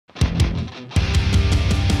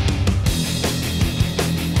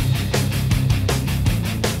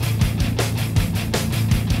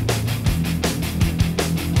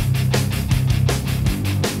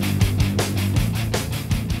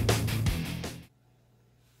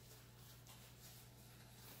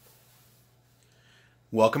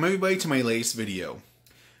Welcome everybody to my latest video.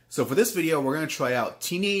 So for this video we're going to try out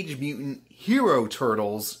Teenage Mutant Hero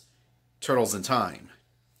Turtles, Turtles in Time.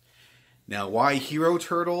 Now why Hero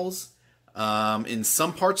Turtles? In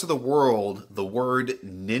some parts of the world the word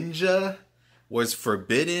ninja was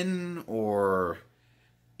forbidden, or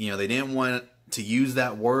they didn't want to use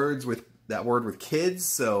that word with kids,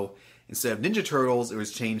 so instead of Ninja Turtles it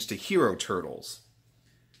was changed to Hero Turtles.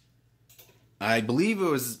 I believe it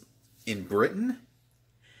was in Britain.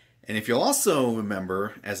 And if you'll also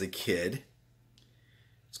remember, as a kid,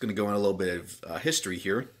 it's going to go in a little bit of history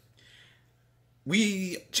here.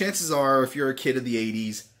 Chances are, if you're a kid of the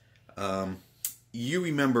 80s, you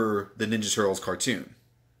remember the Ninja Turtles cartoon.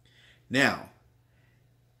 Now,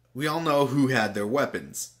 we all know who had their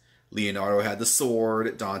weapons. Leonardo had the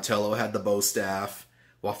sword, Donatello had the bow staff,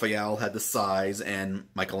 Raphael had the sais, and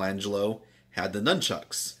Michelangelo had the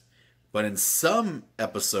nunchucks. But in some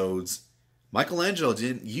episodes, Michelangelo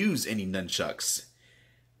didn't use any nunchucks.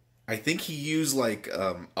 I think he used like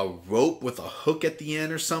a rope with a hook at the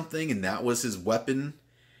end or something, and that was his weapon.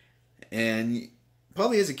 And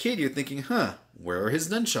probably as a kid you're thinking, where are his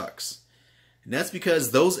nunchucks? And that's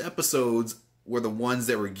because those episodes were the ones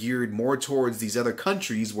that were geared more towards these other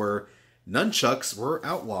countries where nunchucks were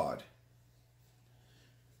outlawed.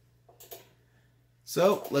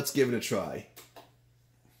 So let's give it a try.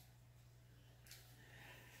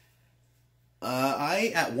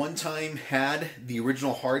 I, at one time, had the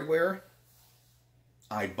original hardware.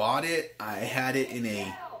 I bought it. I had it in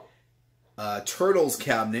a Turtles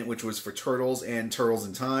cabinet, which was for Turtles and Turtles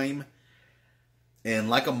in Time. And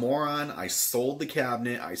like a moron, I sold the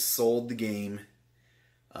cabinet. I sold the game.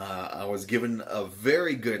 I was given a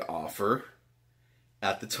very good offer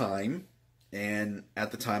at the time. And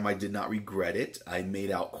at the time, I did not regret it. I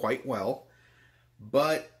made out quite well.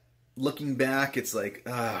 But looking back, it's like,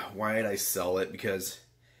 why did I sell it? Because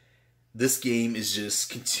this game is just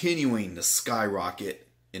continuing to skyrocket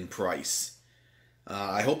in price.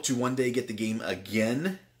 I hope to one day get the game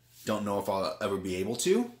again. Don't know if I'll ever be able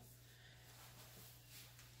to.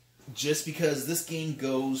 Just because this game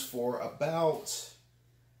goes for about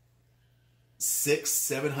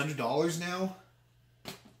 $600–700 now.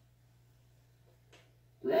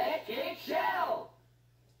 Let it show!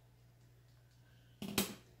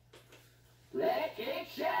 Let it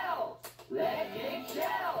show! Let it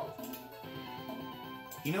show!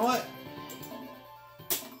 You know what?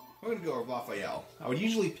 We're gonna go with Raphael. I would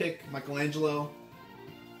usually pick Michelangelo,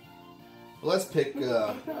 but let's pick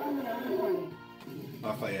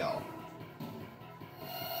Raphael.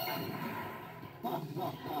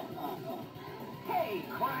 Hey,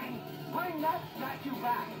 Crime! Bring that statue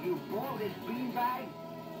back, you bloated beanbag!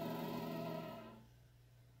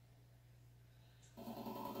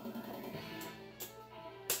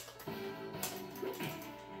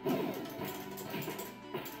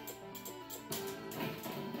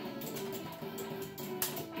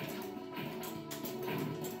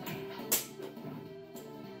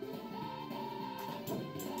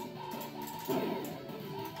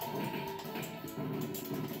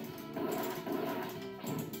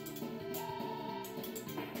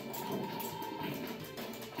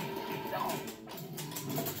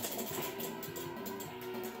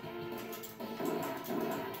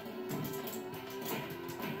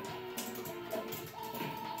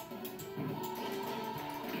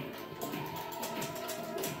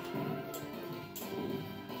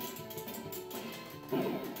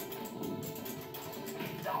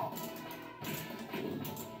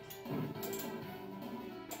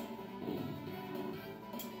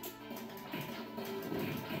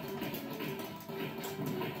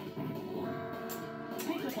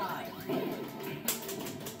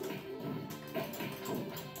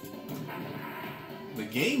 The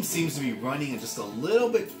game seems to be running just a little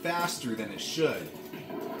bit faster than it should.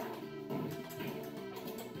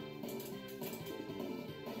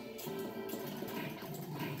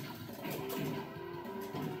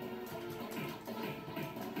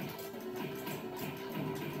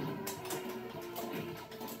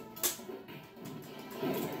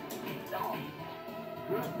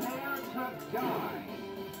 Prepare to die!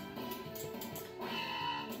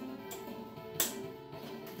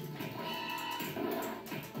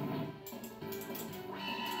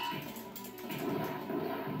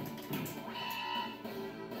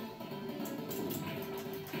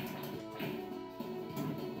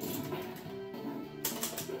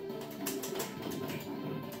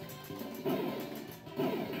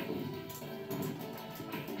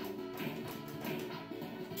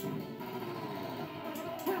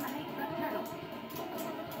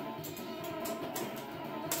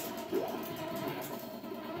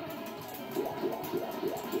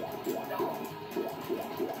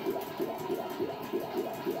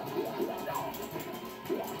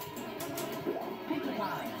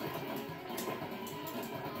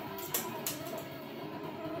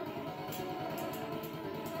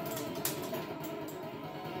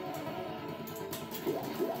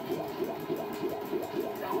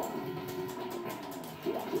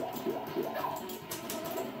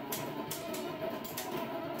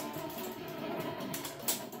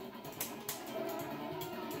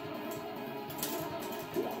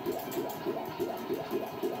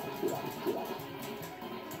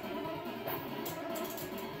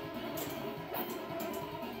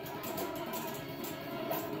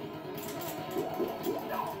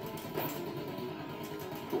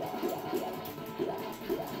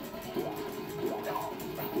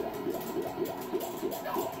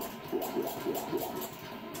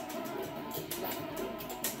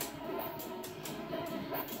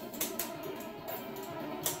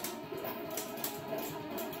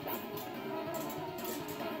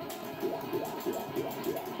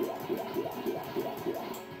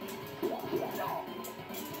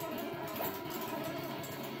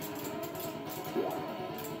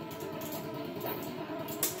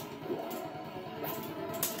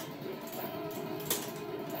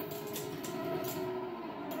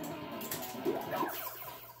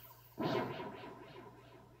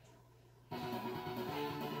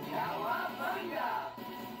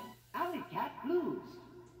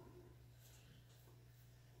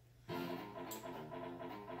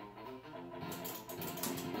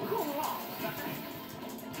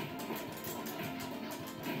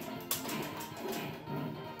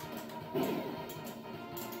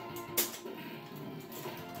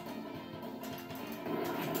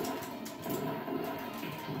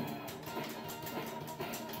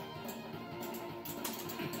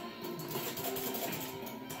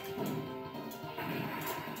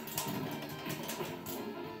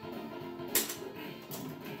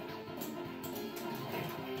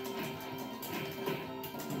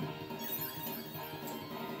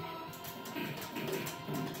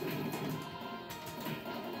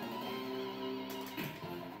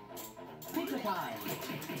 time.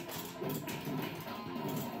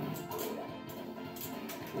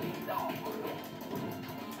 Stop.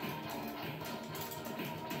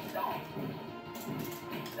 Stop.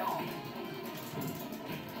 Stop.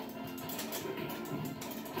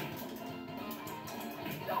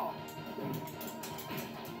 Stop.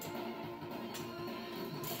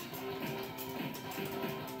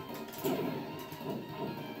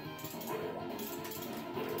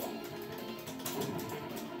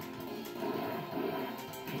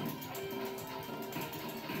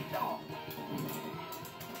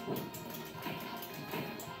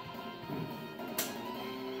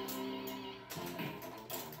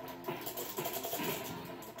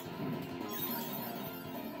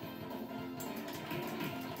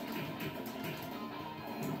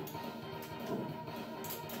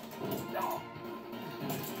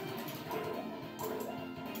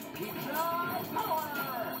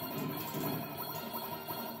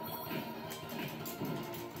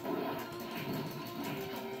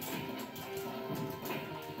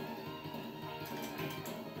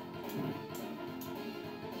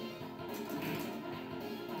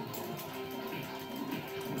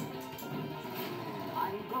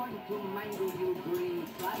 To mangle you green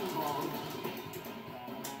slime balls.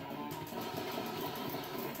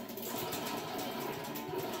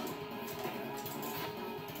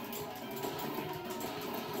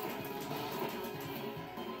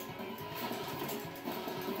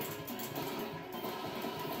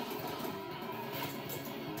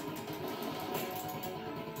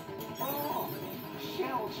 Oh,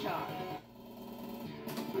 shell shock.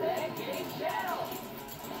 Leggy shell.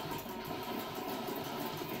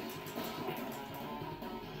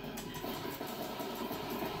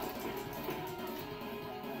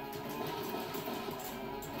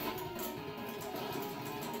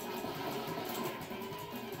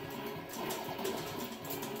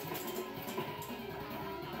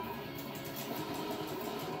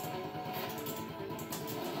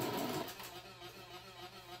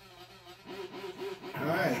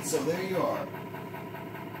 Alright, so there you are.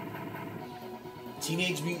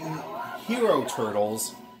 Teenage Mutant Hero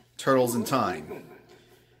Turtles, Turtles in Time.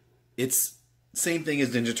 It's same thing as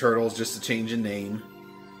Ninja Turtles, just a change in name.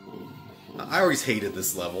 I always hated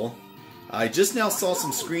this level. I just now saw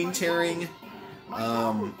some screen tearing.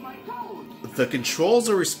 The controls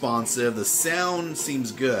are responsive, the sound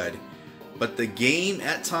seems good, but the game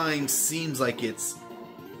at times seems like it's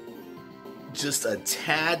just a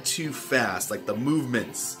tad too fast. Like the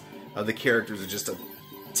movements of the characters are just a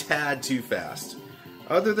tad too fast.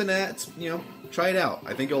 Other than that, you know, try it out.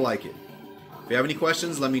 I think you'll like it. If you have any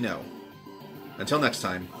questions, let me know. Until next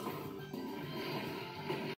time.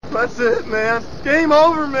 That's it, man. Game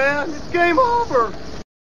over, man. It's game over.